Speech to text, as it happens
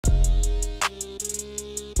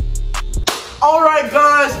Alright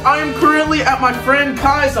guys, I am currently at my friend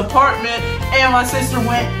Kai's apartment and my sister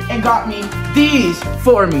went and got me these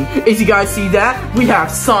for me. As you guys see that, we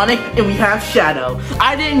have Sonic and we have Shadow.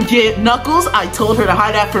 I didn't get Knuckles, I told her to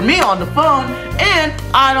hide that for me on the phone, and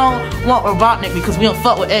I don't want Robotnik because we don't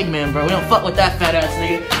fuck with Eggman, bro. We don't fuck with that fat ass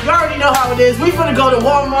nigga. You already know how it is. We finna go to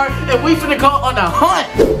Walmart and we finna go on a hunt.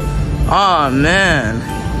 Aw,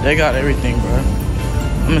 man. They got everything, bro.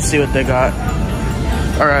 I'm gonna see what they got.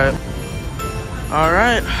 Alright.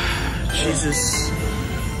 Alright. Jesus.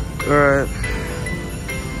 Alright.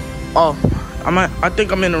 Oh, I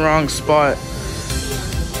think I'm in the wrong spot.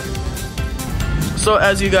 So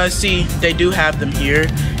as you guys see, they do have them here.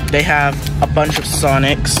 They have a bunch of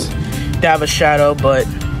Sonics. They have a Shadow, but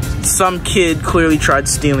some kid clearly tried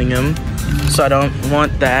stealing him, so I don't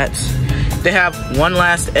want that. They have one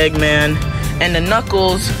last Eggman, and the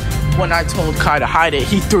Knuckles, when I told Kai to hide it,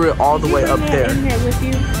 he threw it all the way up there. In here with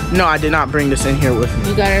you? No, I did not bring this in here with me.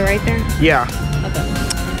 You got it right there? Yeah.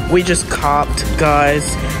 Okay. We just copped, guys.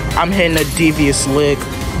 I'm hitting a devious lick.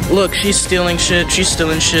 Look, she's stealing shit. She's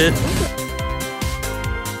stealing shit.